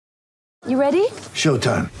You ready?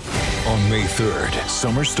 Showtime. On May 3rd,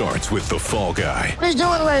 summer starts with The Fall Guy. Let's do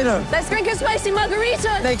it later. Let's drink a spicy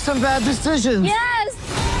margarita. Make some bad decisions. Yes!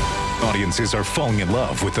 Audiences are falling in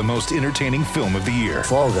love with the most entertaining film of the year.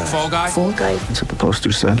 Fall Guy. Fall Guy? Fall guy. That's what the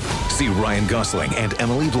poster said. See Ryan Gosling and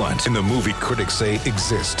Emily Blunt in the movie critics say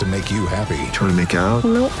exists to make you happy. Trying to make it out?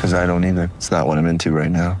 Nope. Because I don't either. It's not what I'm into right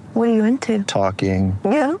now. What are you into? Talking.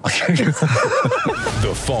 Yeah.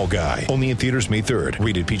 The Fall Guy. Only in theaters May 3rd.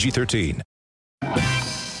 Rated PG-13.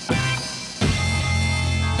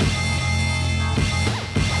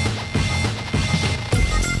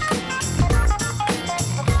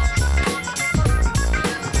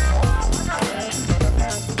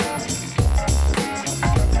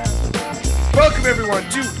 Welcome, everyone,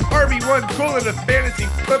 to RB1 Colon, a fantasy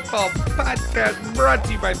football podcast brought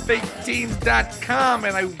to you by FakeTeams.com.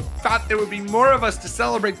 And I thought there would be more of us to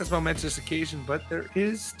celebrate this momentous occasion, but there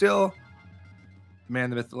is still the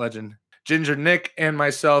man, the myth, the legend, Ginger Nick, and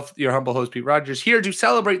myself, your humble host, Pete Rogers, here to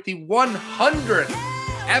celebrate the 100th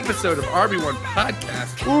episode of RB1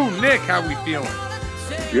 Podcast. Ooh, Nick, how we feeling?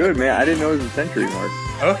 Good, man. I didn't know it was a century mark.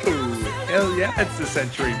 Oh, hell yeah, it's the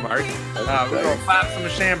century mark. We're going to pop some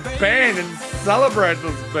champagne and celebrate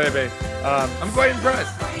this, baby. I'm quite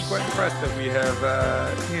impressed. I'm quite impressed that we have,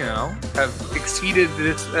 have exceeded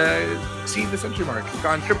the century mark. We've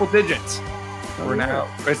gone triple digits. We're now,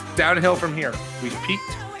 it's downhill from here. We've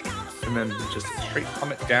peaked, and then just a straight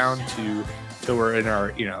plummet down till we're in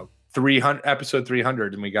our, 300 episode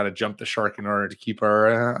 300, and we got to jump the shark in order to keep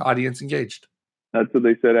our audience engaged. That's what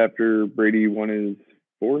they said after Brady won his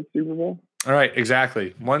fourth Super Bowl. All right,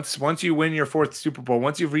 exactly. Once you win your fourth Super Bowl,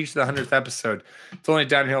 once you've reached the 100th episode, it's only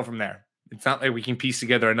downhill from there. It's not like we can piece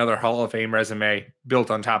together another Hall of Fame resume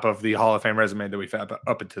built on top of the Hall of Fame resume that we've had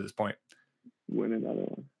up until this point. Win another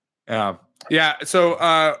one. Yeah. So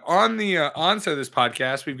on the onset of this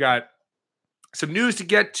podcast, we've got some news to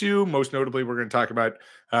get to. Most notably, we're going to talk about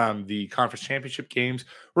the conference championship games.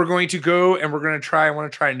 We're going to go and we're going to try. I want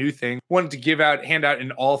to try a new thing. Wanted to hand out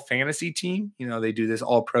an all fantasy team. They do this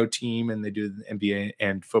all pro team and they do the NBA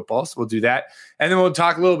and football. So we'll do that. And then we'll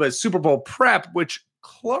talk a little bit Super Bowl prep, which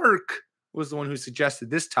Clark was the one who suggested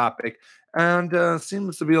this topic and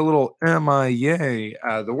seems to be a little MIA.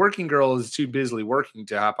 The working girl is too busy working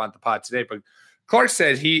to hop on the pod today, but Clark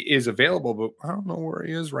said he is available, but I don't know where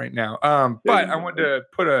he is right now. But I wanted to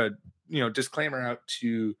put a disclaimer out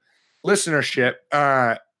to listenership.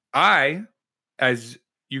 I, as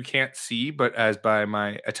you can't see, but as by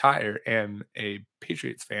my attire, am a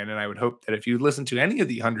Patriots fan, and I would hope that if you listen to any of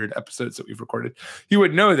the 100 episodes that we've recorded, you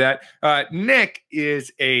would know that Nick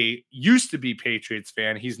used to be Patriots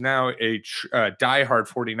fan. He's now a diehard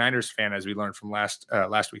 49ers fan, as we learned from last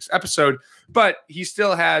week's episode, but he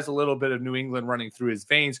still has a little bit of New England running through his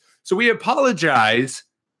veins. So we apologize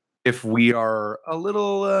if we are a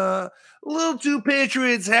little too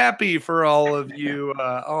Patriots happy for all of you,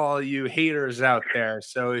 all you haters out there.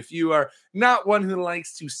 So if you are not one who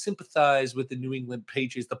likes to sympathize with the New England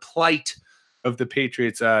Patriots, the plight of the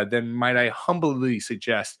Patriots, then might I humbly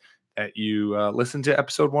suggest that you listen to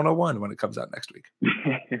episode 101 when it comes out next week.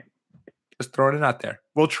 Just throwing it out there.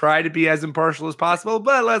 We'll try to be as impartial as possible,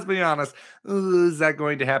 but let's be honest. Is that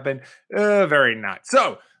going to happen? Very not.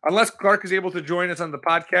 So unless Clark is able to join us on the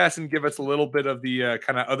podcast and give us a little bit of the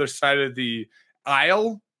kind of other side of the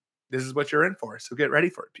aisle, this is what you're in for. So get ready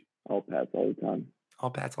for it, people. All Pats all the time. All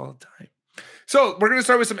Pats all the time. So we're going to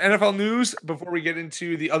start with some NFL news before we get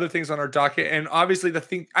into the other things on our docket. And obviously I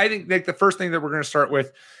think, Nick, the first thing that we're going to start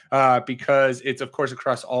with, because it's, of course,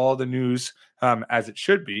 across all the news, as it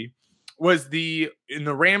should be, was in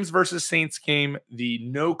the Rams versus Saints game, the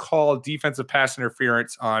no-call defensive pass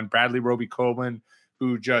interference on Bradley Roby-Coleman,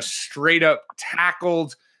 who just straight up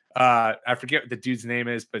tackled, I forget what the dude's name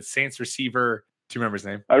is, but Saints receiver. Do you remember his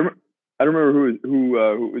name? I don't remember who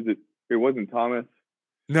was it. It wasn't Thomas.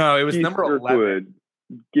 No, it was number 11.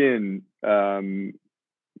 Ginn, Traquan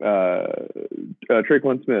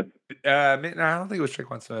Smith. No, I don't think it was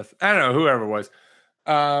Traquan Smith. I don't know, whoever it was.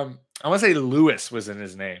 I want to say Lewis was in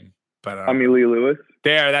his name. But Tommy Lee Lewis?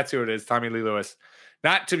 That's who it is, Tommy Lee Lewis.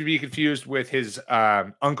 Not to be confused with his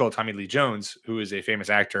uncle, Tommy Lee Jones, who is a famous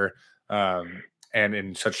actor and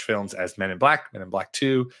in such films as Men in Black, Men in Black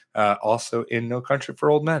 2, also in No Country for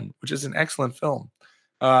Old Men, which is an excellent film.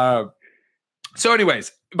 So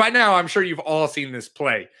anyways, by now, I'm sure you've all seen this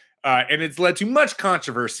play, and it's led to much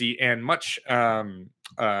controversy and much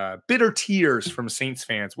bitter tears from Saints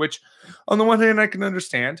fans, which on the one hand, I can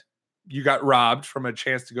understand. You got robbed from a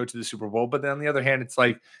chance to go to the Super Bowl, but then on the other hand, it's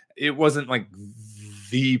like, it wasn't like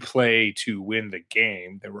the play to win the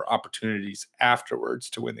game. There were opportunities afterwards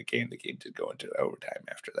to win the game. The game did go into overtime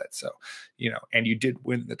after that. So, and you did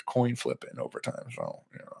win the coin flip in overtime. So,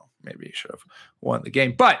 maybe you should have won the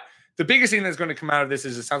game. But the biggest thing that's going to come out of this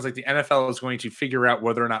is it sounds like the NFL is going to figure out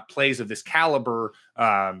whether or not plays of this caliber,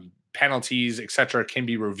 penalties, etc., can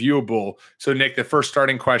be reviewable. So, Nick, the first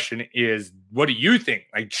starting question is, what do you think?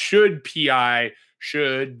 Like, should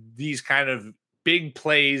these kind of big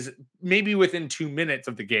plays, maybe within 2 minutes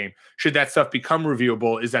of the game, should that stuff become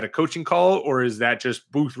reviewable? Is that a coaching call, or is that just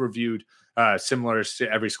booth reviewed, similar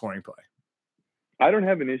to every scoring play? I don't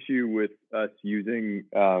have an issue with us using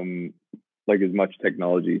as much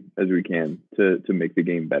technology as we can to make the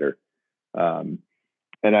game better. And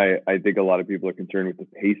I think a lot of people are concerned with the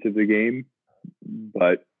pace of the game,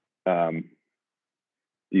 but do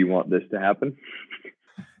you want this to happen?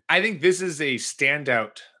 I think this is a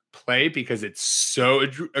standout play because it's so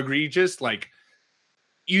egregious. Like,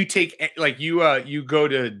 you take, like, you go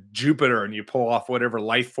to Jupiter and you pull off whatever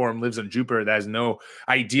life form lives on Jupiter that has no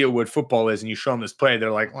idea what football is, and you show them this play,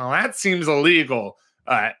 they're like, well, that seems illegal.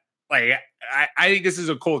 I think this is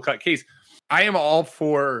a cold cut case. I am all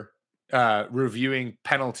for reviewing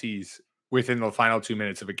penalties within the final 2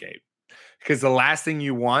 minutes of a game, because the last thing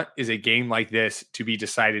you want is a game like this to be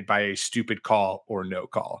decided by a stupid call or no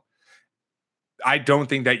call. I don't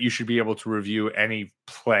think that you should be able to review any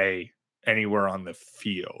play anywhere on the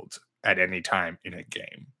field at any time in a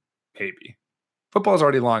game. Maybe football is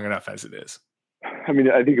already long enough as it is. I mean,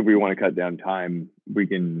 I think if we want to cut down time, we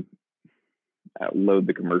can load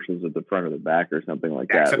the commercials at the front or the back or something like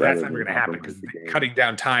that. Except that's never going to happen, because cutting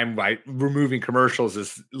down time by removing commercials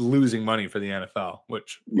is losing money for the NFL,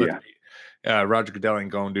 which Roger Goodell ain't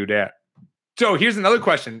going to do that. So here's another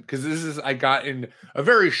question, because I got in a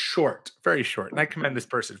very short, and I commend this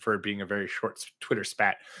person for it being a very short Twitter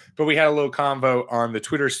spat, but we had a little convo on the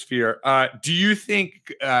Twitter sphere. Do you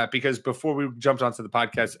think, because before we jumped onto the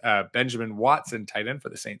podcast, Benjamin Watson, tight end for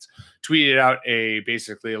the Saints, tweeted out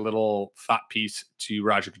basically a little thought piece to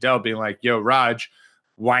Roger Goodell being like, yo, Raj,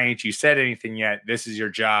 why ain't you said anything yet? This is your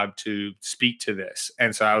job to speak to this.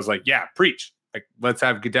 And so I was like, yeah, preach. Like, let's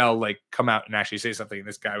have Goodell come out and actually say something. And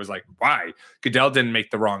this guy was like, why? Goodell didn't make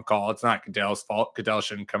the wrong call. It's not Goodell's fault. Goodell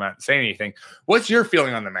shouldn't come out and say anything. What's your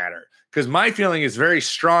feeling on the matter? Because my feeling is very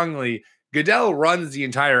strongly Goodell runs the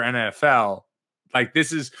entire NFL. Like,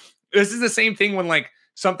 this is the same thing when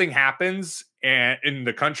something happens in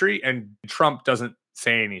the country and Trump doesn't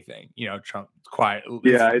say anything. Trump quiet.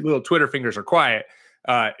 Yeah, little Twitter fingers are quiet.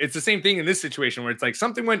 It's the same thing in this situation where it's like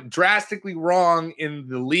something went drastically wrong in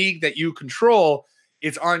the league that you control.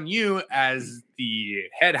 It's on you as the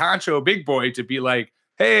head honcho big boy to be like,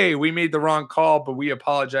 hey, we made the wrong call, but we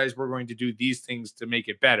apologize. We're going to do these things to make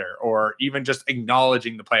it better. Or even just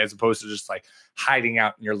acknowledging the play as opposed to just hiding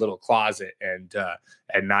out in your little closet and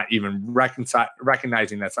not even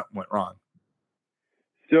recognizing that something went wrong.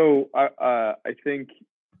 So I think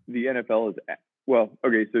the NFL is,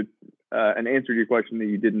 so an answer to your question that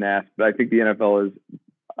you didn't ask, but I think the NFL is,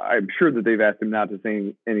 I'm sure that they've asked him not to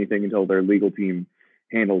say anything until their legal team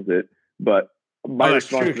handles it. But my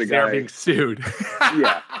response to the guy, they're being sued.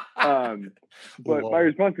 Yeah. But my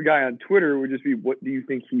response to the guy on Twitter would just be, what do you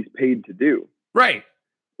think he's paid to do? Right.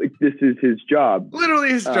 Like, this is his job. Literally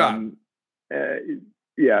his job.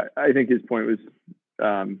 Yeah, I think his point was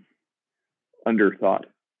underthought.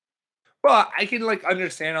 Well, I can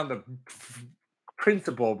understand on the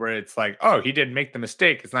principle where it's like, oh, he didn't make the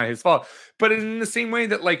mistake, it's not his fault. But in the same way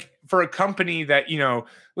that for a company that you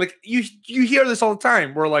hear this all the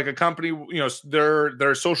time, where a company,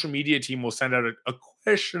 their social media team will send out a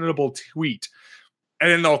questionable tweet,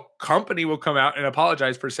 and then the company will come out and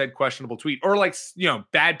apologize for said questionable tweet, or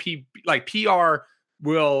bad PR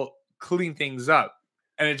will clean things up.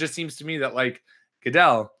 And it just seems to me that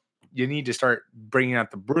Goodell, you need to start bringing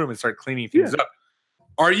out the broom and start cleaning things up.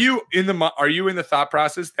 Are you in the thought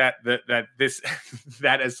process that this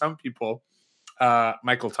that as some people,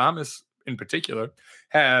 Michael Thomas in particular,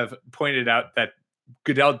 have pointed out that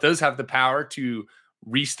Goodell does have the power to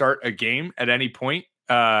restart a game at any point,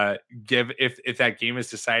 if that game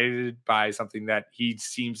is decided by something that he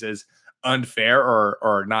seems as unfair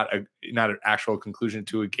or not an actual conclusion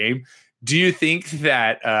to a game? Do you think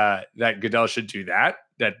that that Goodell should do that?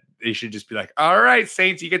 That they should just be like, all right,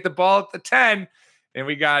 Saints, you get the ball at the 10. And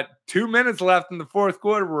we got 2 minutes left in the fourth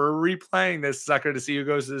quarter. We're replaying this sucker to see who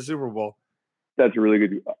goes to the Super Bowl. That's a really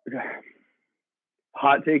good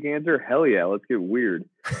hot take answer. Hell yeah, let's get weird.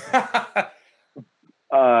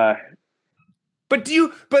 I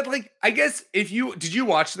guess did you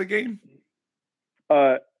watch the game?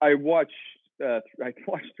 I watched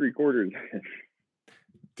 3 quarters.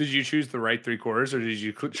 Did you choose the right 3 quarters, or did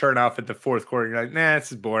you turn off at the 4th quarter? You're like, nah,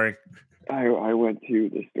 this is boring. I went to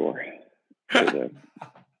the store for the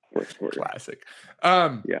 4th quarter. Classic.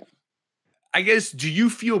 Yeah. I guess, do you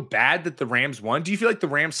feel bad that the Rams won? Do you feel like the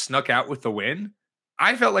Rams snuck out with the win?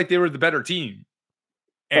 I felt like they were the better team.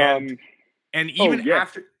 And even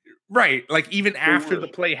after, right, like even after the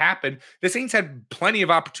play happened, the Saints had plenty of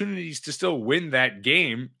opportunities to still win that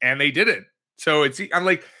game, and they didn't. So I'm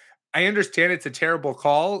like, I understand it's a terrible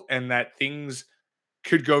call and that things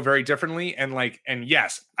could go very differently. And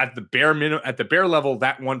yes, at the bare level,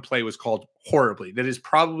 that one play was called horribly. That is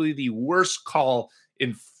probably the worst call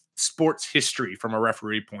in sports history from a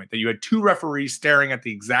referee point, that you had 2 referees staring at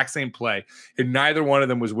the exact same play and neither one of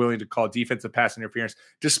them was willing to call defensive pass interference,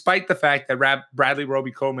 despite the fact that Bradley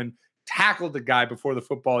Roby-Coleman tackled the guy before the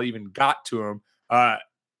football even got to him. I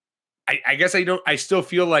guess I still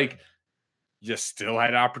feel like you still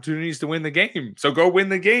had opportunities to win the game. So go win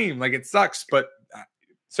the game. Like, it sucks, but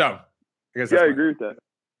so I guess I agree with that.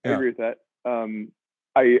 Yeah. I agree with that.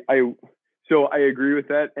 So I agree with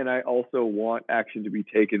that, and I also want action to be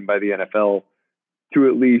taken by the NFL to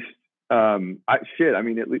at least, at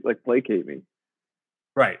least like placate me.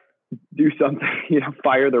 Right. Do something,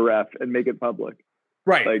 fire the ref and make it public.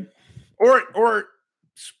 Right. Like, or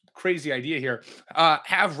crazy idea here.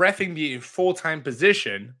 Have reffing be a full-time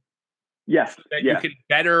position. Yes. So that you can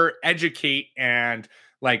better educate and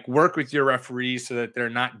like work with your referees so that they're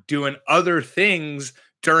not doing other things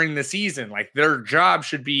during the season. Like, their job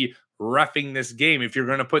should be reffing this game if you're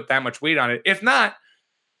going to put that much weight on it. If not,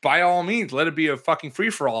 by all means, let it be a fucking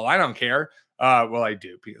free-for-all. I don't care. Well, I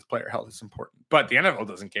do, because player health is important, but the NFL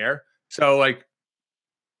doesn't care. So, like,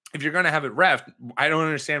 if you're going to have it ref, I don't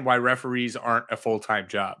understand why referees aren't a full-time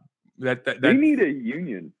job. They need a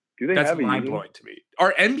union. Do they have a union? That's mind-blowing to me.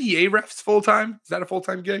 Are NBA refs full-time? Is that a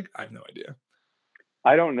full-time gig? I have no idea.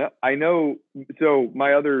 I don't know. I know. So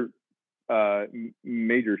my other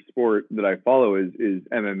major sport that I follow is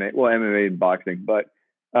MMA. Well, MMA and boxing, but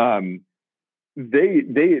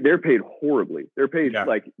they're paid horribly. They're paid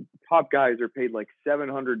like top guys are paid like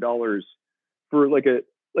 $700 for like a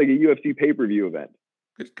UFC pay-per-view event.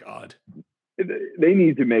 Good God. They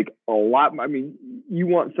need to make a lot. I mean, you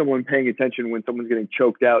want someone paying attention when someone's getting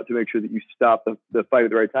choked out to make sure that you stop the fight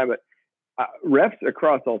at the right time. But refs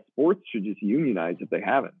across all sports should just unionize if they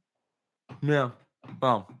haven't. Yeah.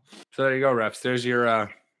 Well, so there you go, refs. There's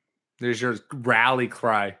your rally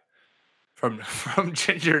cry from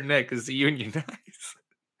Ginger Nick is to unionize.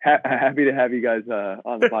 Happy to have you guys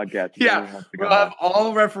on the podcast. Yeah, we'll have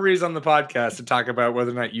all referees on the podcast to talk about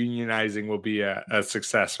whether or not unionizing will be a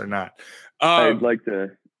success or not. I'd like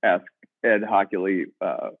to ask Ed Hockley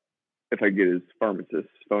if I get his pharmacist's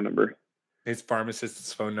phone number. His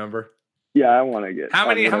pharmacist's phone number? Yeah, I want to get. How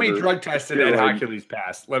many drug tests did Ed Hockley's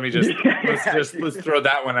pass? Let me let's throw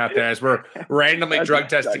that one out there as we're randomly drug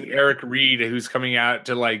testing Eric Reed, who's coming out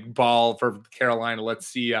to like ball for Carolina. Let's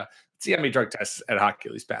see how many drug tests Ed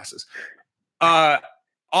Hockley's passes.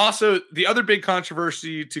 Also, the other big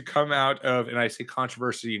controversy to come out of, and I say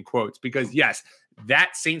controversy in quotes because yes,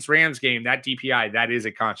 that Saints-Rams game, that DPI, that is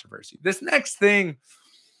a controversy. This next thing,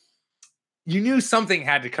 you knew something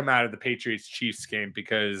had to come out of the Patriots-Chiefs game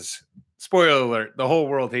because, spoiler alert, the whole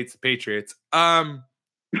world hates the Patriots. I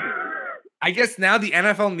guess now the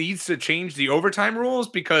NFL needs to change the overtime rules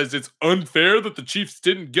because it's unfair that the Chiefs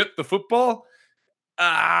didn't get the football.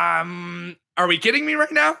 Are we kidding me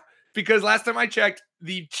right now? Because last time I checked,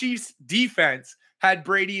 the Chiefs defense had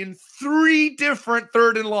Brady in 3 different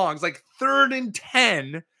 3rd and longs, like 3rd and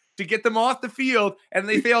 10 to get them off the field, and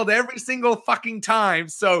they failed every single fucking time.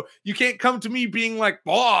 So you can't come to me being like,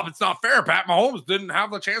 "Oh, it's not fair. Pat Mahomes didn't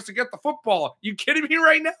have the chance to get the football." You kidding me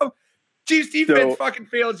right now? Chiefs defense fucking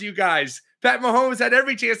failed you guys. Pat Mahomes had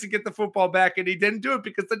every chance to get the football back, and he didn't do it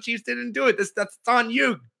because the Chiefs didn't do it. That's on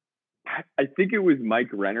you. I think it was Mike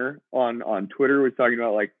Renner on Twitter was talking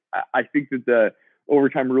about, like, I think that the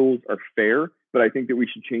overtime rules are fair, but I think that we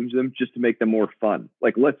should change them just to make them more fun.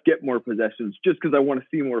 Like, let's get more possessions just because I want to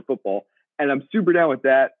see more football. And I'm super down with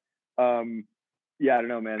that. Yeah, I don't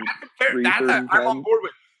know, man. I'm on board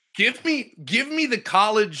with. Give me the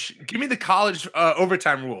college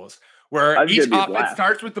overtime rules where each offense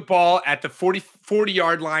starts with the ball at the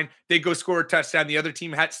 40-yard line. They go score a touchdown. The other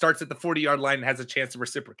team starts at the 40-yard line and has a chance to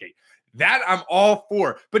reciprocate. That I'm all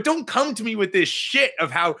for. But don't come to me with this shit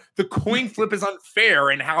of how the coin flip is unfair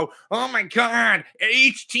and how, oh my God,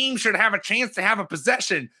 each team should have a chance to have a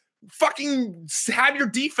possession. Fucking have your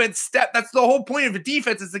defense step. That's the whole point of a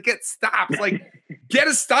defense is to get stops. Like, get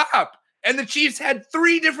a stop. And the Chiefs had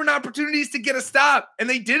 3 different opportunities to get a stop, and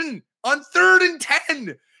they didn't on 3rd and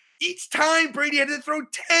 10. Each time Brady had to throw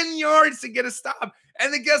 10 yards to get a stop.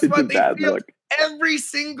 And then guess It's a what? They bad failed look. every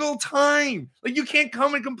single time. Like, you can't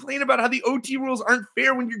come and complain about how the OT rules aren't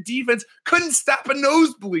fair when your defense couldn't stop a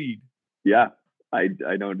nosebleed. Yeah, I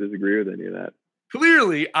don't disagree with any of that.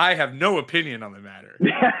 Clearly, I have no opinion on the matter.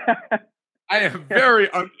 I am very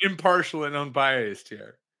impartial and unbiased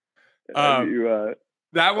here.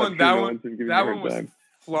 That one was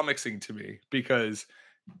flummoxing to me because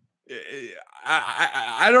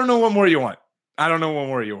I don't know what more you want. I don't know what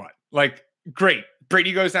more you want. Like, great.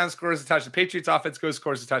 Brady goes down, scores a touchdown. The Patriots offense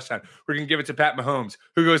scores a touchdown. We're going to give it to Pat Mahomes,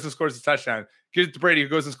 who goes and scores a touchdown. Give it to Brady, who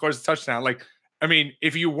goes and scores a touchdown. Like, I mean,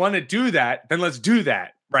 if you want to do that, then let's do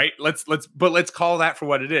that, right? Let's call that for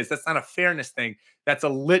what it is. That's not a fairness thing. That's a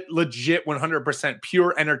legit 100%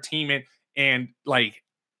 pure entertainment. And like,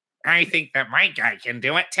 I think that my guy can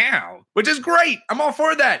do it too, which is great. I'm all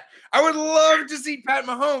for that. I would love to see Pat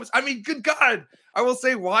Mahomes. I mean, good God. I will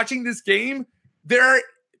say, watching this game,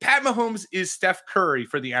 Pat Mahomes is Steph Curry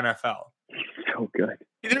for the NFL. So good.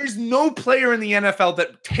 There's no player in the NFL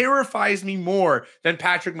that terrifies me more than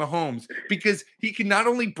Patrick Mahomes, because he can not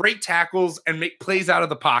only break tackles and make plays out of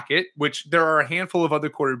the pocket, which there are a handful of other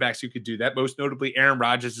quarterbacks who could do that. Most notably, Aaron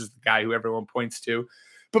Rodgers is the guy who everyone points to.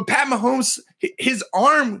 But Pat Mahomes, his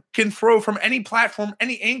arm can throw from any platform,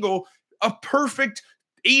 any angle, a perfect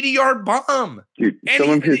 80-yard bomb. Dude, some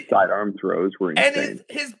of his sidearm throws were insane.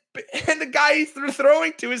 And the guy he's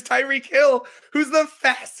throwing to is Tyreek Hill, who's the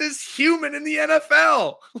fastest human in the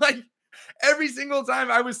NFL. Like, every single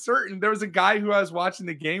time I was certain, there was a guy who I was watching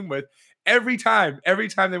the game with. Every time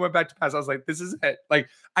they went back to pass, I was like, this is it. Like,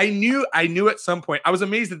 I knew at some point. I was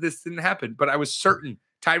amazed that this didn't happen, but I was certain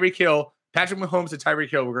Patrick Mahomes and Tyreek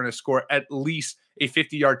Hill were going to score at least a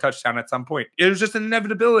 50-yard touchdown at some point. It was just an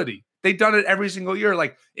inevitability. They've done it every single year.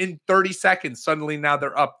 Like, in 30 seconds, suddenly now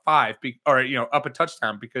they're up 5 up a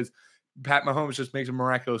touchdown because Pat Mahomes just makes a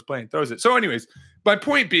miraculous play and throws it. So anyways, my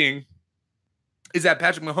point being is that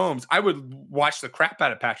Patrick Mahomes, I would watch the crap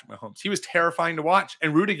out of Patrick Mahomes. He was terrifying to watch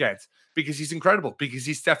and root against because he's incredible, because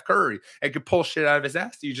he's Steph Curry and could pull shit out of his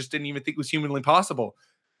ass that you just didn't even think was humanly possible.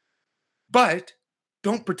 But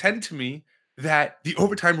don't pretend to me that the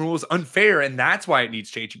overtime rule is unfair and that's why it needs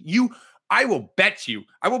changing. I will bet you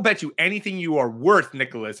anything you are worth,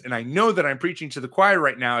 Nicholas, and I know that I'm preaching to the choir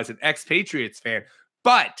right now as an ex-Patriots fan,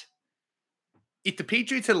 but if the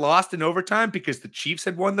Patriots had lost in overtime because the Chiefs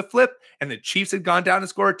had won the flip and the Chiefs had gone down and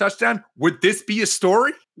scored a touchdown, would this be a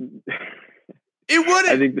story? It wouldn't.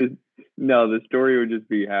 I think the story would just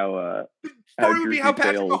be how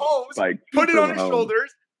Patrick Mahomes put it on his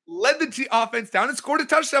shoulders, led the offense down and scored a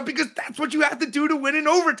touchdown, because that's what you have to do to win in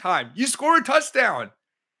overtime. You score a touchdown.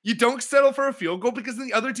 You don't settle for a field goal because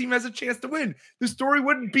the other team has a chance to win. The story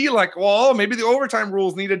wouldn't be like, well, maybe the overtime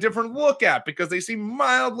rules need a different look at because they seem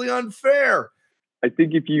mildly unfair. I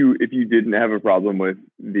think if you didn't have a problem with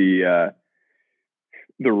the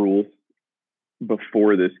rules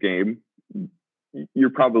before this game, you're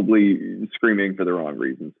probably screaming for the wrong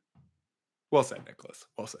reasons. Well said, Nicholas.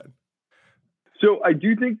 Well said. So I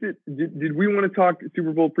do think that did we want to talk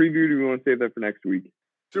Super Bowl preview? Or do we want to save that for next week?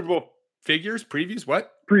 Super Bowl figures, previews,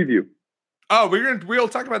 what? Preview. Oh, we'll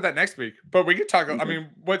talk about that next week. But we could talk. I mean,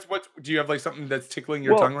 what do you have, like, something that's tickling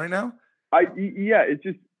your tongue right now? It's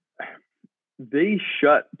just they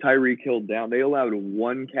shut Tyreek Hill down. They allowed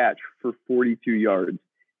one catch for 42 yards,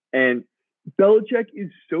 and Belichick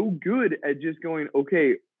is so good at just going,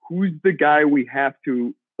 okay, who's the guy we have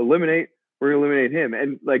to eliminate? We're going to eliminate him.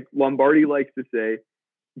 And like Lombardi likes to say,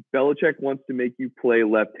 Belichick wants to make you play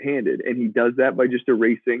left-handed, and he does that by just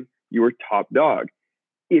erasing your top dog.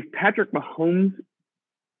 If Patrick Mahomes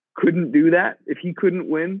couldn't do that, if he couldn't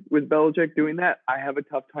win with Belichick doing that, I have a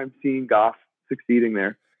tough time seeing Goff succeeding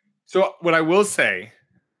there. So what I will say,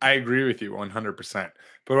 I agree with you 100%.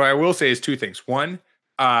 But what I will say is two things. One,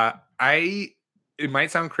 it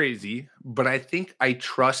might sound crazy, but I think I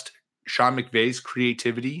trust Sean McVay's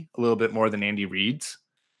creativity a little bit more than Andy Reid's.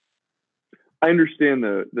 I understand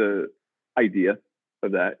the idea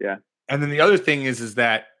of that, yeah. And then the other thing is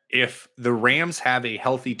that if the Rams have a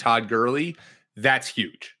healthy Todd Gurley, that's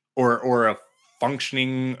huge. Or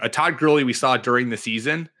a Todd Gurley we saw during the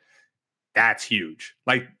season, that's huge.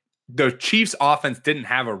 Like, the Chiefs offense didn't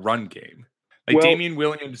have a run game. Like, Damian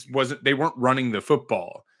Williams they weren't running the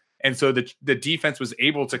football. And so the defense was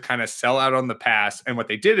able to kind of sell out on the pass. And what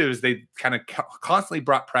they did is they kind of constantly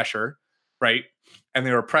brought pressure, right? And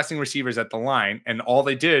they were pressing receivers at the line. And all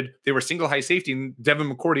they did, they were single high safety. And Devin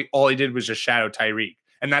McCourty, all he did was just shadow Tyreek.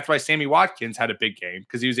 And that's why Sammy Watkins had a big game,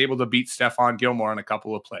 because he was able to beat Stephon Gilmore on a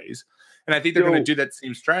couple of plays. And I think they're going to do that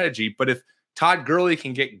same strategy. But if Todd Gurley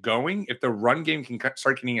can get going, if the run game can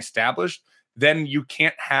start getting established, then you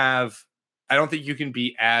can't have. I don't think you can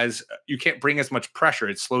you can't bring as much pressure.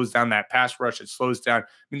 It slows down that pass rush. It slows down. I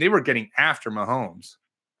mean, they were getting after Mahomes.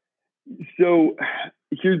 So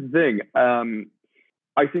here's the thing.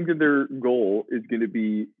 I think that their goal is going to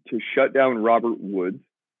be to shut down Robert Woods.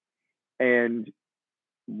 And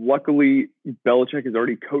luckily, Belichick has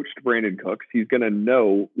already coached Brandon Cooks. He's going to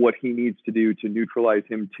know what he needs to do to neutralize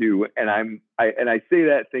him too. And I say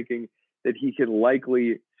that thinking that he can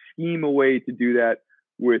likely scheme a way to do that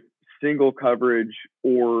with single coverage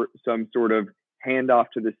or some sort of handoff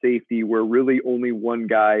to the safety where really only one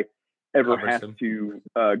guy ever has to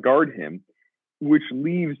guard him, which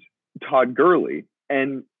leaves Todd Gurley.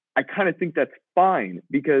 And I kind of think that's fine,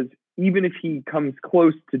 because even if he comes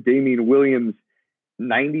close to Damian Williams'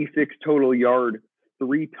 96 total yard,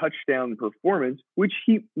 3 touchdown performance, which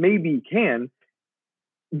he maybe can,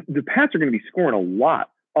 the Pats are going to be scoring a lot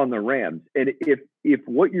on the Rams. And if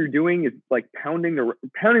what you're doing is like pounding the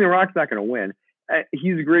rock's not going to win.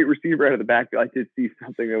 He's a great receiver out of the backfield. I did see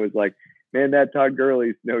something that was like, man, that Todd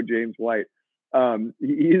Gurley's no James White.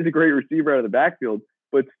 He is a great receiver out of the backfield,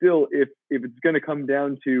 but still, if it's going to come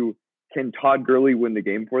down to, can Todd Gurley win the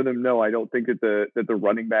game for them? No, I don't think that the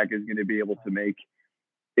running back is going to be able to make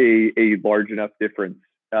a large enough difference.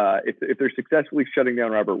 If they're successfully shutting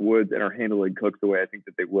down Robert Woods and are handling Cooks the way I think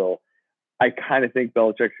that they will, I kind of think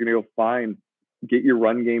Belichick's going to go, fine, get your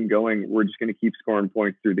run game going. We're just going to keep scoring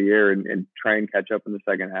points through the air and try and catch up in the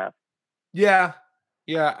second half. Yeah.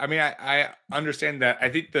 I mean, I understand that. I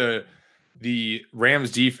think the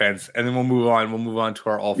Rams defense, and then we'll move on to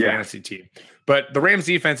our all fantasy team. But the Rams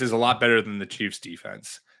defense is a lot better than the Chiefs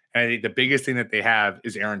defense. And I think the biggest thing that they have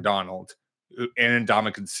is Aaron Donald and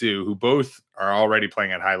Ndamukong Suh, who both are already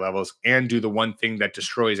playing at high levels and do the one thing that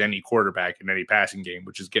destroys any quarterback in any passing game,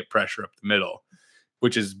 which is get pressure up the middle,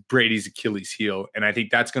 which is Brady's Achilles heel. And I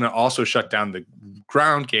think that's going to also shut down the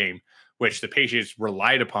ground game, which the Patriots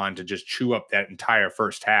relied upon to just chew up that entire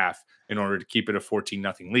first half in order to keep it a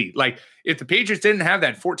 14-0 lead. Like, if the Patriots didn't have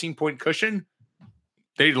that 14-point cushion,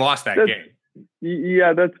 they lost that game.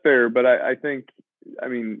 Yeah, that's fair. But I think, I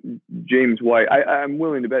mean, James White, I'm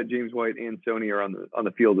willing to bet James White and Sony are on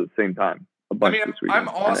the field at the same time. I'm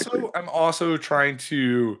also trying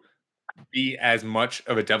to be as much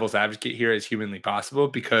of a devil's advocate here as humanly possible,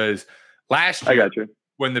 because last year,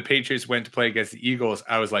 when the Patriots went to play against the Eagles,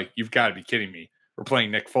 I was like, you've got to be kidding me. We're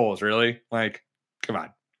playing Nick Foles, really? Like, come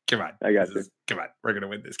on. I got you. Come on. We're going to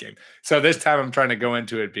win this game. So this time I'm trying to go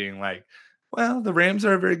into it being like, well, the Rams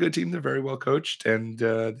are a very good team. They're very well coached, and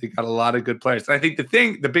they got a lot of good players. And I think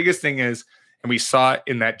the biggest thing is, and we saw it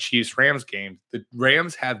in that Chiefs-Rams game, the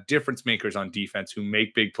Rams have difference makers on defense who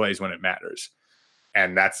make big plays when it matters.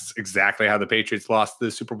 And that's exactly how the Patriots lost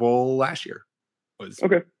the Super Bowl last year.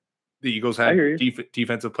 The Eagles had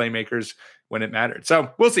defensive playmakers when it mattered.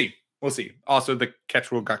 So we'll see. Also, the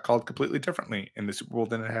catch rule got called completely differently in the Super Bowl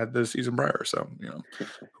than it had the season prior. So,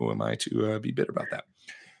 who am I to be bitter about that?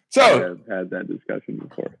 So I've had that discussion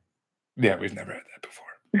before. Yeah, we've never had that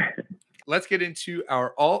before. Let's get into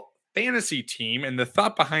our all fantasy team. And the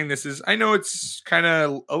thought behind this is, I know it's kind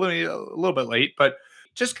of a little bit late, but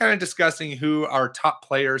just kind of discussing who our top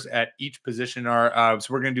players at each position are.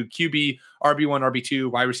 So we're going to do QB, RB1,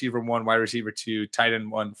 RB2, wide receiver 1, wide receiver 2, tight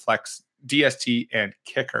end 1, flex, DST, and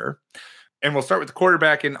kicker. And we'll start with the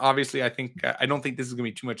quarterback. And obviously, I don't think this is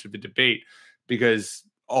going to be too much of a debate, because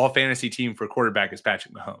all fantasy team for quarterback is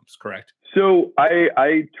Patrick Mahomes, correct? So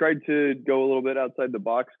I tried to go a little bit outside the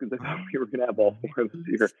box, because I thought we were going to have all 4 of us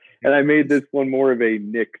here. And I made this one more of a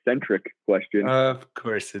Nick-centric question. Of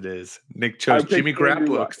course it is. Nick chose Jimmy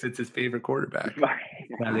Garoppolo because it's his favorite quarterback.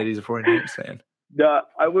 Now that he's a 49ers fan.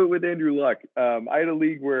 I went with Andrew Luck. I had a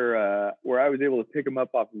league where I was able to pick him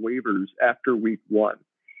up off waivers after week 1.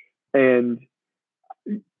 And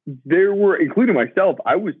there were, including myself,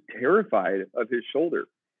 I was terrified of his shoulder.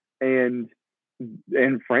 And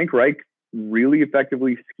Frank Reich really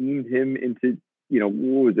effectively schemed him into,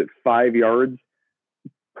 what was it, 5 yards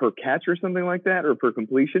per catch or something like that, or per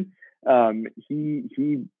completion.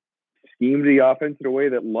 He schemed the offense in a way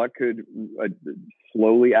that Luck could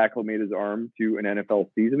slowly acclimate his arm to an NFL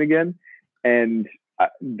season again. And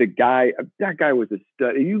that guy was a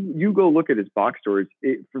stud. You go look at his box scores,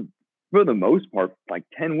 for the most part, like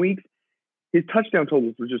 10 weeks, his touchdown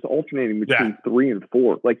totals were just alternating between 3 and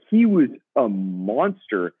 4. Like, he was a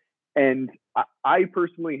monster. And I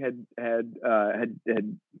personally had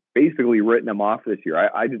basically written him off this year.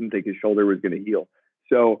 I didn't think his shoulder was going to heal.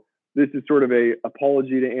 So this is sort of a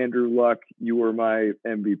apology to Andrew Luck. You were my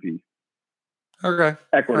MVP. Okay.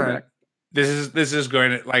 At quarterback. This is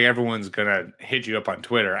going to, like, everyone's gonna hit you up on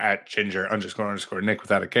Twitter at Ginger__Nick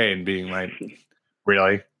without a K and being like,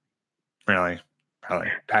 really?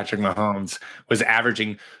 Patrick Mahomes was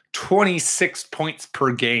averaging 26 points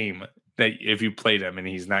per game that if you played him and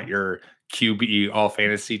he's not your QB all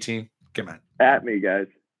fantasy team. Come on. At me, guys.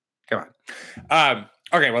 Come on.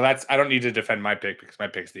 Okay, well, I don't need to defend my pick because my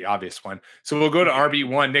pick's the obvious one. So we'll go to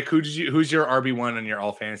RB1. Nick, who's your RB1 on your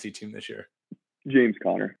all fantasy team this year? James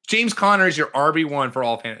Conner. James Conner is your RB1 for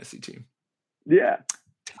all fantasy team. Yeah.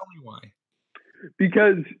 Tell me why.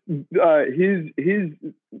 Because his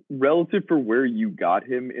relative for where you got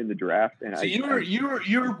him in the draft, and so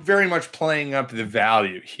you're very much playing up the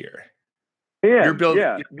value here. Yeah, you're building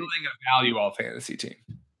a value all fantasy team.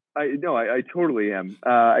 I totally am.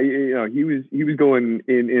 He was going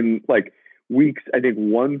in like weeks, I think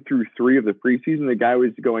 1 through 3 of the preseason. The guy was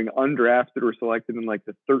going undrafted or selected in like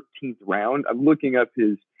the 13th round. I'm looking up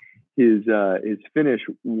his finish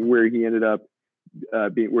where he ended up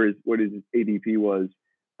being, what his ADP was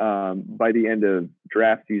by the end of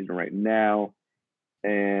draft season right now,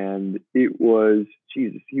 and it was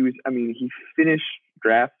he finished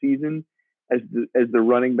draft season as the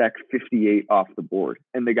running back 58 off the board,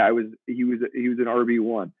 and the guy was an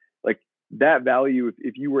RB1. Like that value,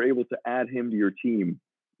 if you were able to add him to your team,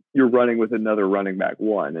 you're running with another running back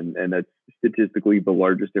 1, and that's statistically the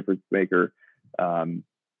largest difference maker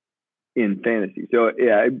in fantasy. So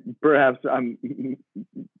yeah, perhaps I'm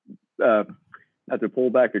not to pull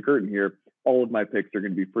back a curtain here. All of my picks are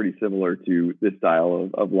going to be pretty similar to this style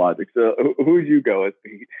of logic. So who'd you go with,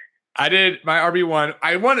 Pete? I did my RB1.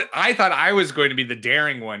 I thought I was going to be the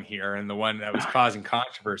daring one here and the one that was causing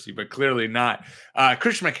controversy, but clearly not.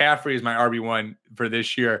 Christian McCaffrey is my RB1 for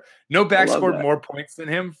this year. No back scored more points than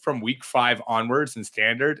him from week 5 onwards in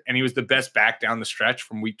standard, and he was the best back down the stretch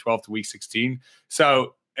from week 12 to week 16.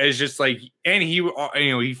 So it's just like, and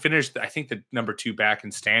he finished, I think, the number 2 back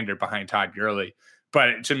in standard behind Todd Gurley.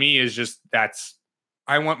 But to me, is just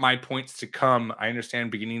I want my points to come. I understand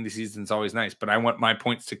beginning of the season is always nice, but I want my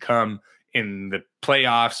points to come in the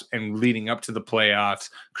playoffs and leading up to the playoffs.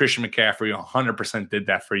 Christian McCaffrey 100% did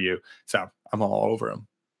that for you. So I'm all over him.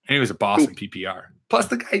 And he was a boss in PPR. Plus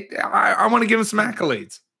the guy, I want to give him some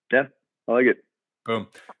accolades. Yeah, I like it. Boom.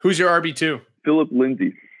 Who's your RB2? Philip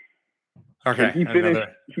Lindsay. Okay, he finished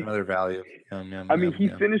another value. He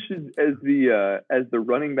finishes as the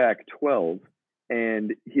running back 12,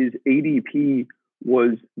 and his ADP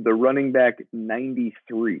was the running back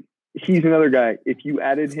 93. He's another guy. If you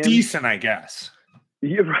added him, decent, I guess.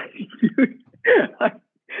 Yeah, right.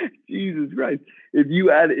 Jesus Christ! If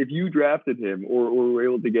you drafted him or were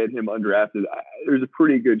able to get him undrafted, there's a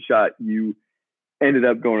pretty good shot you ended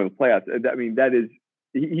up going to the playoffs. I mean,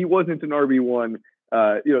 he wasn't an RB1.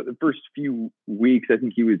 The first few weeks, I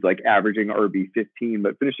think he was like averaging RB15,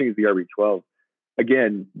 but finishing as the RB12.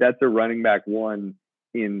 Again, that's a running back 1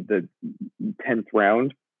 in the 10th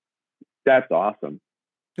round. That's awesome.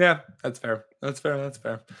 Yeah, that's fair.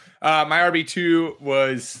 My RB2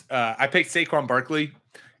 was I picked Saquon Barkley.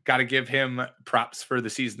 Got to give him props for the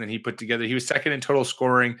season that he put together. He was second in total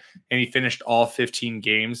scoring, and he finished all 15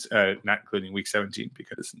 games, not including week 17,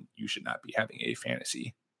 because you should not be having a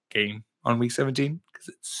fantasy game on week 17 because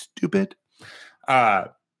it's stupid.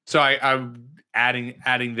 So I'm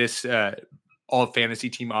adding this all fantasy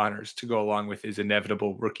team honors to go along with his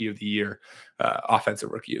inevitable rookie of the year, offensive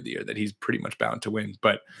rookie of the year that he's pretty much bound to win.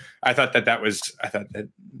 But I thought that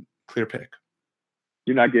clear pick.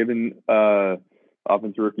 You're not giving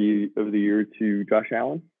offensive rookie of the year to Josh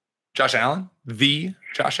Allen? Josh Allen? The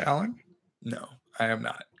Josh Allen? No, I am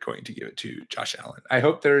not going to give it to Josh Allen. I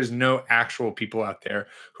hope there is no actual people out there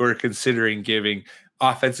who are considering giving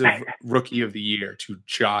offensive rookie of the year to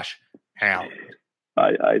Josh Allen.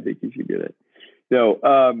 I think you should get it. No,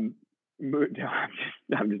 I'm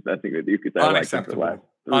just messing with you because I unacceptable. Like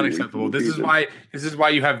unacceptable. This is why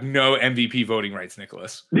you have no MVP voting rights,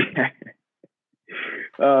 Nicholas.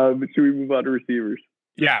 Should we move on to receivers?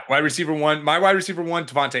 Yeah, wide receiver 1. My wide receiver 1,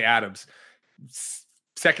 Davante Adams.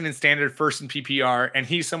 Second in standard, first in PPR, and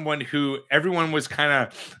he's someone who everyone was kind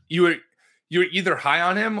of you were either high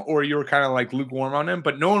on him or you were kind of like lukewarm on him,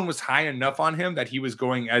 but no one was high enough on him that he was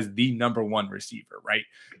going as the number 1 receiver, right?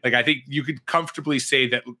 Like I think you could comfortably say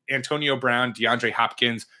that Antonio Brown, DeAndre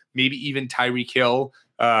Hopkins, maybe even Tyreek Hill,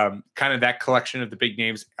 kind of that collection of the big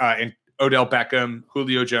names, and Odell Beckham,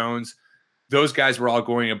 Julio Jones, those guys were all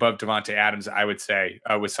going above Davante Adams, I would say,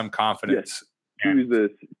 with some confidence. Yes. He was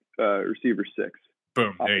the receiver 6.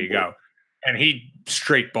 Boom. There you go. and he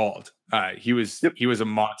straight balled. He was a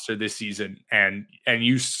monster this season, and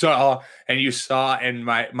you saw, and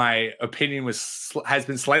my opinion has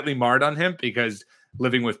been slightly marred on him because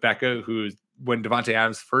living with Becca, who when Davante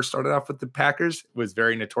Adams first started off with the Packers was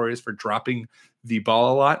very notorious for dropping the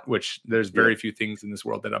ball a lot, which there's very few things in this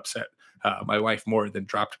world that upset my wife more than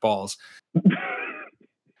dropped balls.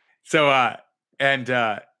 So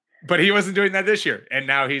but he wasn't doing that this year, and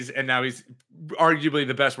now he's arguably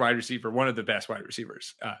the best wide receiver, one of the best wide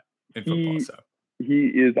receivers in football. So he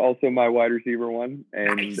is also my wide receiver one,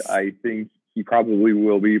 and nice. I think he probably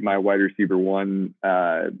will be my wide receiver one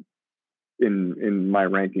in my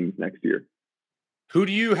rankings next year. Who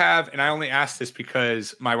do you have? And I only asked this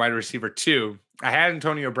because my wide receiver 2, I had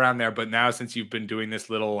Antonio Brown there, but now since you've been doing this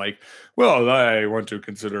little I want to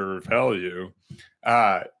consider value,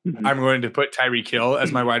 I'm going to put Tyreek Hill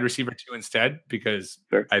as my wide receiver 2 instead, because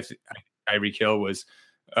Tyreek Hill was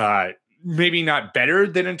maybe not better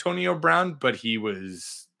than Antonio Brown, but he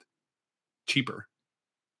was cheaper.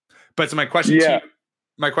 But so my question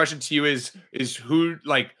to you is who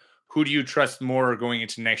do you trust more going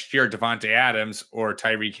into next year, Davante Adams or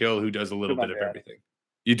Tyreek Hill, who does a little bit of everything?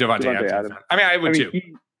 You Davante Adams. I mean, I would too.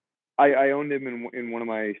 I owned him in one of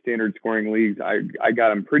my standard scoring leagues. I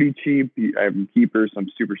got him pretty cheap. I have him keeper, so I'm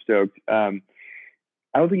super stoked. I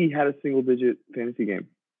don't think he had a single digit fantasy game.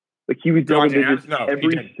 Like he was double digits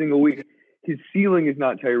every single week. His ceiling is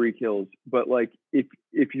not Tyreek Hill's, but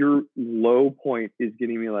if your low point is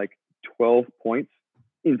getting me 12 points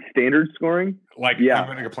in standard scoring, I'm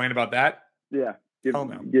going to complain about that. Yeah, no.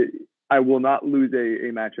 I will not lose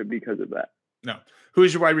a matchup because of that. No. Who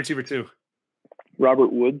is your wide receiver 2?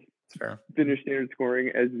 Robert Woods. Fair. Finished standard scoring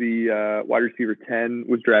as the wide receiver 10.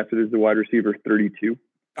 Was drafted as the wide receiver 32.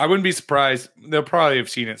 I wouldn't be surprised. They'll probably have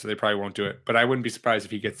seen it, so they probably won't do it. But I wouldn't be surprised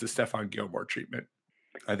if he gets the Stephon Gilmore treatment.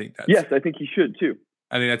 I think that's. Yes, I think he should too.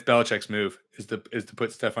 I think that's Belichick's move is to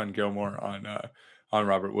put Stephon Gilmore on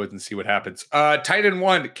Robert Woods and see what happens. Tight end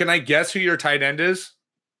 1. Can I guess who your tight end is?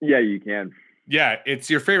 Yeah, you can. Yeah, it's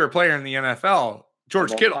your favorite player in the NFL,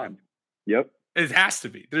 George Kittle. Time. Yep. It has to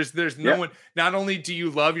be. There's no one. Not only do you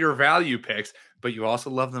love your value picks, but you also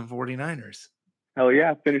love them 49ers. Hell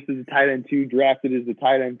yeah. Finished as a tight end 2, drafted as the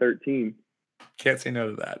tight end 13. Can't say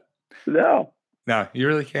no to that. No, you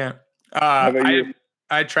really can't. I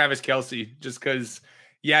had Travis Kelce just because,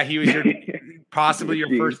 he was possibly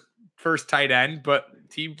your first tight end, but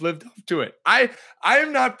he lived up to it.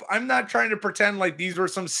 I'm not trying to pretend like these were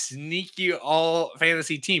some sneaky all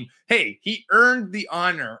fantasy team. Hey, he earned the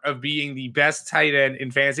honor of being the best tight end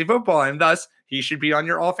in fantasy football, and thus he should be on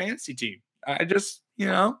your all fantasy team. I just,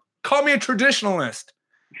 call me a traditionalist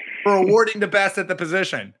for awarding the best at the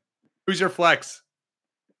position. Who's your flex?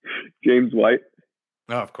 James White.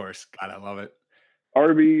 Oh, of course. God, I love it.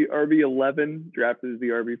 RB 11, drafted as the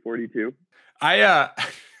RB 42. I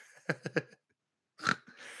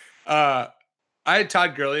had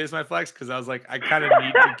Todd Gurley as my flex because I was like, I kind of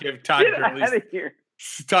need to give Todd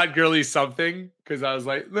Gurley something because I was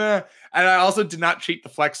like, nah. And I also did not treat the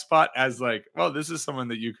flex spot as this is someone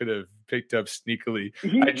that you could have picked up sneakily.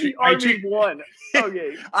 I treated one.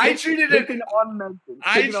 Okay. I treated it an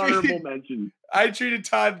honorable mention. I treated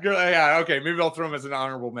Todd Gurley. Yeah, okay. Maybe I'll throw him as an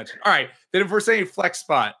honorable mention. All right. Then if we're saying flex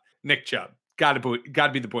spot, Nick Chubb. Gotta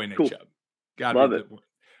be the boy Nick Chubb. Love it.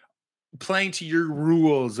 Playing to your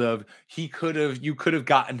rules of you could have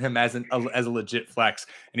gotten him as a legit flex,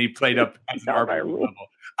 and he played up as an RB level.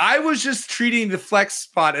 I was just treating the flex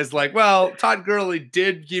spot as Todd Gurley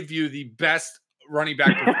did give you the best running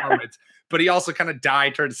back performance, but he also kind of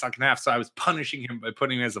died toward the second half, so I was punishing him by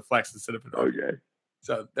putting him as a flex instead of an RB. Okay.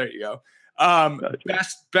 So there you go. Gotcha.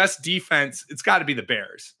 Best defense, it's got to be the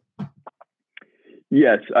Bears.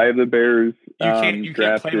 Yes, I have the Bears. You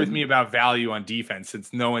can't play with me about value on defense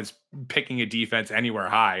since no one's picking a defense anywhere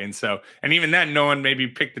high. And even then, no one maybe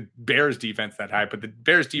picked the Bears defense that high, but the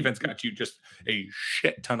Bears defense got you just a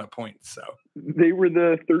shit ton of points. So they were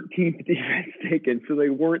the 13th defense taken. So they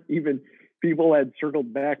weren't even, people had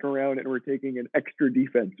circled back around and were taking an extra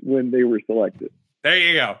defense when they were selected. There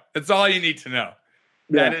you go. That's all you need to know.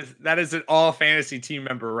 Yeah. That is an all fantasy team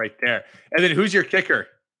member right there. And then who's your kicker?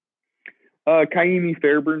 Kaimi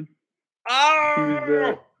Fairburn.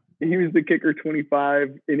 Oh, he was the kicker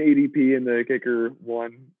 25 in ADP and the kicker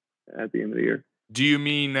 1 at the end of the year. Do you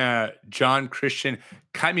mean John Christian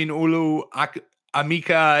Kaiminolu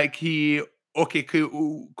Amika Ki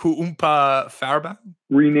Okekuumpa Fairbairn?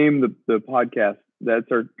 Rename the podcast.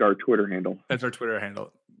 That's our Twitter handle. That's our Twitter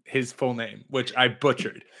handle. His full name, which I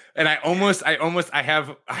butchered, and I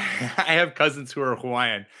have cousins who are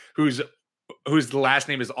Hawaiian whose last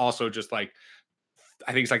name is also just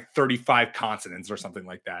I think it's like 35 consonants or something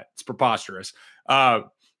like that. It's preposterous. I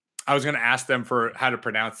was going to ask them for how to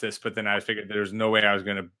pronounce this, but then I figured there's no way I was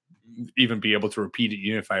going to even be able to repeat it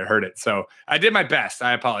even if I heard it. So I did my best.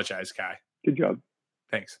 I apologize, Kai. Good job.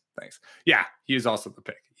 Thanks. Yeah, he is also the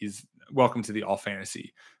pick. He's welcome to the All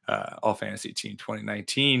Fantasy Team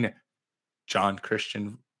 2019, John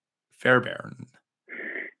Christian Fairbairn.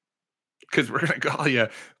 Because we're going to call you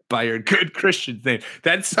by your good Christian name.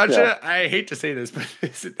 That's such I hate to say this, but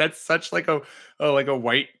that's such like a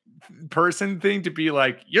white person thing to be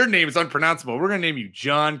like, your name is unpronounceable. We're going to name you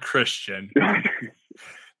John Christian.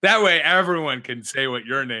 That way everyone can say what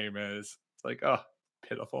your name is. It's like, oh,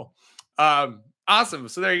 pitiful. Awesome.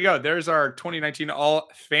 So there you go. There's our 2019 All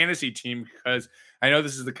Fantasy Team, because I know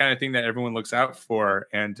this is the kind of thing that everyone looks out for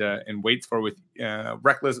and waits for with not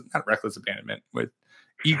reckless abandonment, with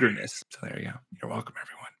eagerness. So there you go. You're welcome,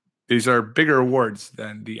 everyone. These are bigger awards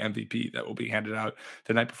than the MVP that will be handed out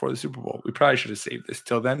the night before the Super Bowl. We probably should have saved this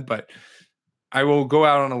till then, but I will go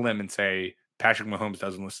out on a limb and say Patrick Mahomes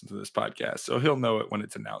doesn't listen to this podcast, so he'll know it when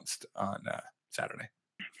it's announced on Saturday.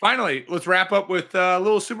 Finally, let's wrap up with a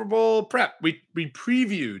little Super Bowl prep. We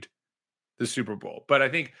previewed the Super Bowl, but I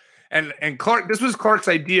think and Clark, this was Clark's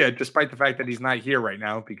idea, despite the fact that he's not here right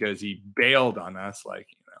now because he bailed on us. Like,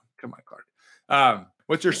 come on, Clark.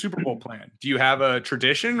 What's your Super Bowl plan? Do you have a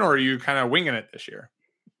tradition, or are you kind of winging it this year?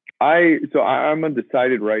 I'm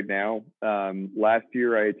undecided right now. Last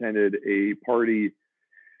year I attended a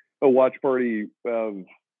watch party of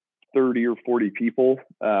 30 or 40 people.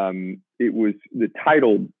 It was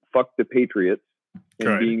titled "Fuck the Patriots,"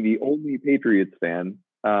 and being the only Patriots fan,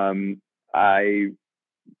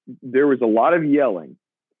 there was a lot of yelling.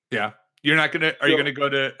 Yeah, you're not gonna. Are you gonna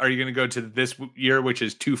go to this year, which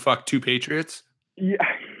is "Fuck two Patriots"? Yeah,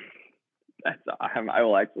 I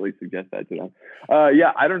will actually suggest that to them.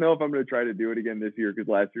 Yeah, I don't know if I'm going to try to do it again this year, because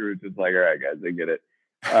last year it was just like, all right, guys, I get it.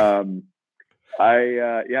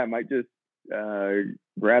 I might just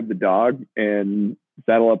grab the dog and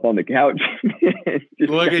saddle up on the couch.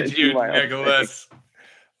 Look at you, Nicholas.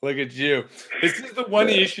 Look at you. This is the one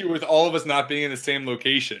issue with all of us not being in the same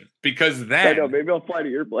location, because then I know, maybe I'll fly to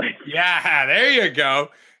your place. Yeah, there you go.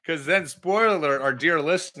 Because then, spoiler alert, our dear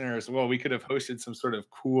listeners, well, we could have hosted some sort of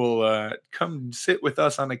cool, come sit with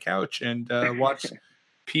us on the couch and watch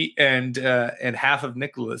Pete and half of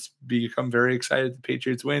Nicholas become very excited the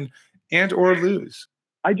Patriots win and or lose.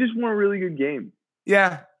 I just want a really good game.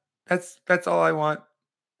 Yeah, that's all I want.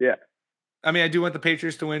 Yeah. I mean, I do want the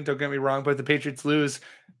Patriots to win, don't get me wrong, but if the Patriots lose,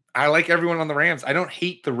 I like everyone on the Rams. I don't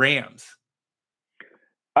hate the Rams.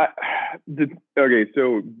 Okay,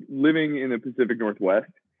 so living in the Pacific Northwest,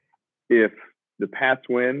 if the Pats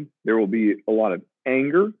win, there will be a lot of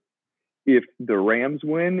anger. If the Rams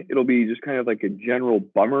win, it'll be just kind of like a general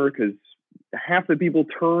bummer, because half the people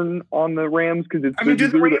turn on the Rams because it's do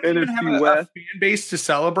the Rams even NFC have West. a fan base to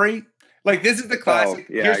celebrate? Like, this is the classic.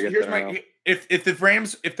 Here's my if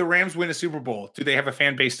the Rams win a Super Bowl, do they have a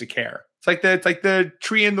fan base to care? It's like the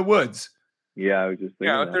tree in the woods. Yeah, I was just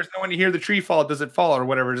thinking. If there's no one to hear the tree fall, does it fall or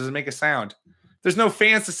whatever? Does it make a sound? There's no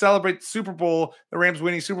fans to celebrate the Super Bowl, the Rams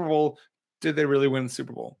winning Super Bowl. Did they really win the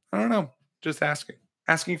Super Bowl? I don't know. Just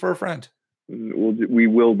asking for a friend. We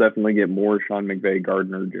will definitely get more Sean McVay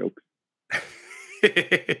Gardner jokes.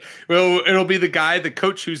 Well, it'll be the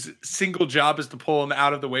coach whose single job is to pull him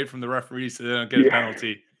out of the way from the referee so they don't get a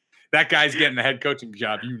penalty. That guy's getting a head coaching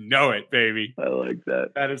job. You know it, baby. I like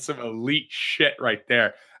that. That is some elite shit right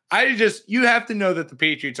there. You have to know that the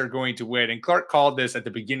Patriots are going to win. And Clark called this at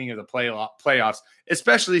the beginning of the playoffs,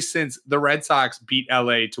 especially since the Red Sox beat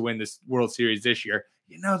LA to win this World Series this year.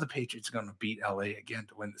 You know the Patriots are going to beat LA again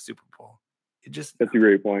to win the Super Bowl. That's a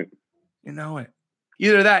great point. You know it.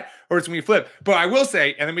 Either that or it's going to be flip. But I will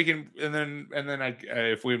say, and then we can, and then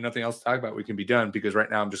if we have nothing else to talk about, we can be done, because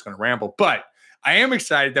right now I'm just going to ramble. But I am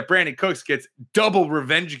excited that Brandon Cooks gets double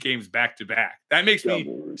revenge games back to back. That makes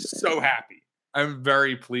me so happy. I'm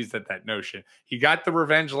very pleased at that notion. He got the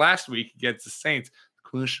revenge last week against the Saints. The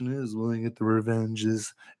question is, will he get the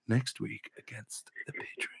revenges next week against the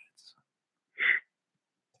Patriots?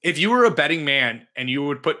 If you were a betting man and you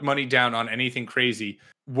would put money down on anything crazy,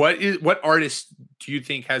 what artist do you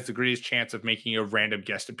think has the greatest chance of making a random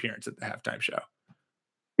guest appearance at the halftime show?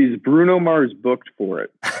 Is Bruno Mars booked for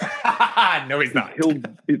it? No, he's not.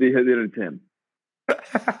 They hit it Tim.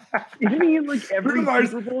 Isn't he in like every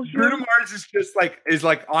Super Bowl show? Bruno Mars is just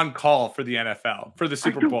like on call for the NFL for the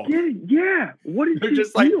Super Bowl. Yeah, what is they're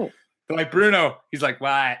just deal? They're like, Bruno. He's like,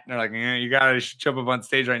 what? And they're like, you gotta jump up on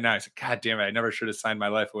stage right now. He's like, God damn it! I never should have signed my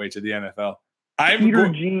life away to the NFL. Peter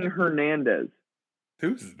Gene Hernandez.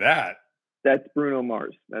 Who's that? That's Bruno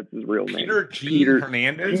Mars. That's his real name. Peter Gene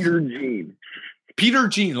Hernandez? Peter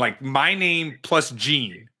Gene, like my name plus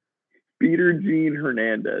Gene. Peter Gene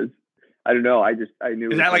Hernandez. I don't know. I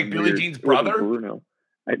knew. Is that like Billie Jean's brother? Bruno.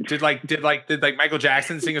 Did Michael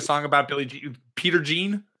Jackson sing a song about Peter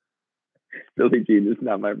Gene? Billie Jean is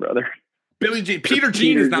not my brother. Peter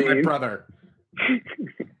Gene is not my brother.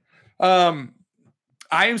 I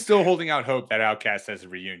am still holding out hope that Outkast has a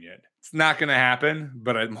reunion. It's not going to happen,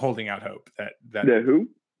 but I'm holding out hope that the who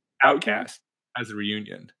Outkast has a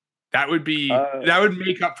reunion. That would be that would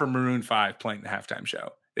make up for Maroon 5 playing the halftime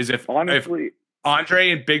show. If Andre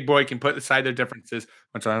and Big Boy can put aside their differences,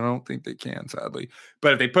 which I don't think they can, sadly.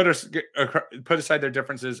 But if they put aside their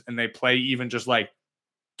differences and they play even just like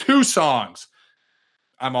 2 songs,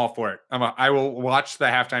 I'm all for it. I will watch the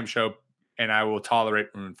halftime show and I will tolerate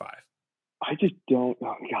Maroon 5. I just don't.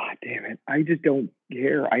 Oh God damn it! I just don't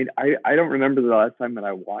care. I don't remember the last time that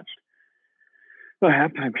I watched the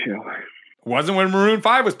halftime show. Wasn't when Maroon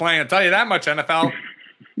 5 was playing. I'll tell you that much. NFL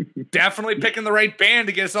definitely picking the right band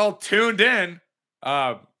to get us all tuned in.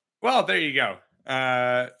 Well, there you go.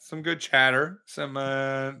 Some good chatter. Some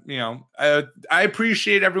I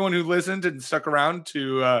appreciate everyone who listened and stuck around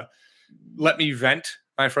to let me vent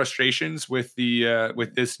my frustrations with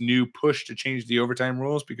this new push to change the overtime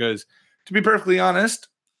rules, because to be perfectly honest,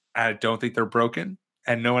 I don't think they're broken,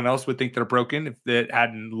 and no one else would think they're broken if it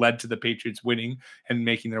hadn't led to the Patriots winning and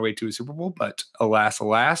making their way to a Super Bowl. But alas.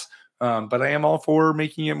 But I am all for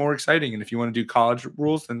making it more exciting. And if you want to do college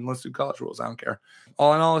rules, then let's do college rules. I don't care.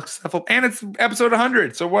 All in all, except for, and it's episode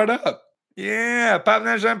 100. So what up? Yeah, pop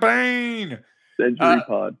that champagne. Century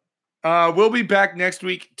Pod. We'll be back next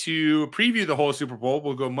week to preview the whole Super Bowl.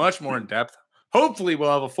 We'll go much more in depth. Hopefully,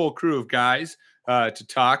 we'll have a full crew of guys to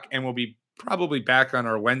talk, and we'll be probably back on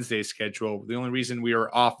our Wednesday schedule. The only reason we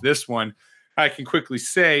are off this one, I can quickly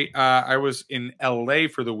say, I was in LA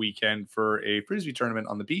for the weekend for a Frisbee tournament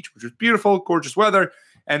on the beach, which was beautiful, gorgeous weather.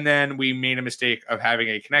 And then we made a mistake of having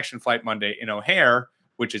a connection flight Monday in O'Hare,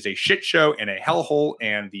 which is a shit show and a hellhole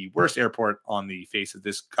and the worst airport on the face of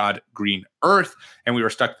this god green earth. And we were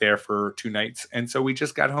stuck there for 2 nights. And so we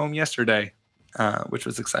just got home yesterday, which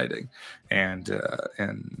was exciting. And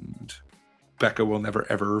Becca will never,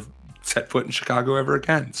 ever set foot in Chicago ever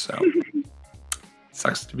again. So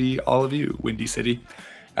sucks to be all of you, Windy City.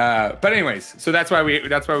 But anyways, so that's why we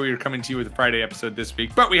were coming to you with a Friday episode this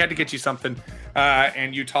week. But we had to get you something,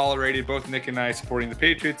 and you tolerated both Nick and I supporting the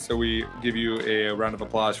Patriots, so we give you a round of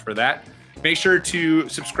applause for that. Make sure to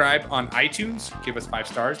subscribe on iTunes, give us 5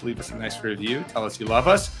 stars, leave us a nice review, tell us you love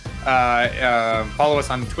us. Follow us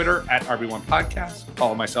on Twitter at RB1 Podcast.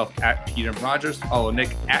 Follow myself at Peter Rogers. Follow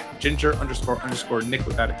Nick at Ginger__Nick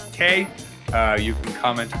without a K. You can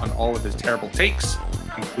comment on all of his terrible takes,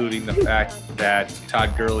 including the fact that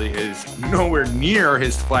Todd Gurley is nowhere near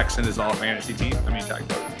his flex in his all-fantasy team. I mean, Todd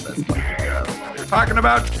Gurley, that's what we're talking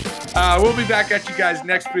about. We'll be back at you guys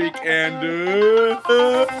next week, and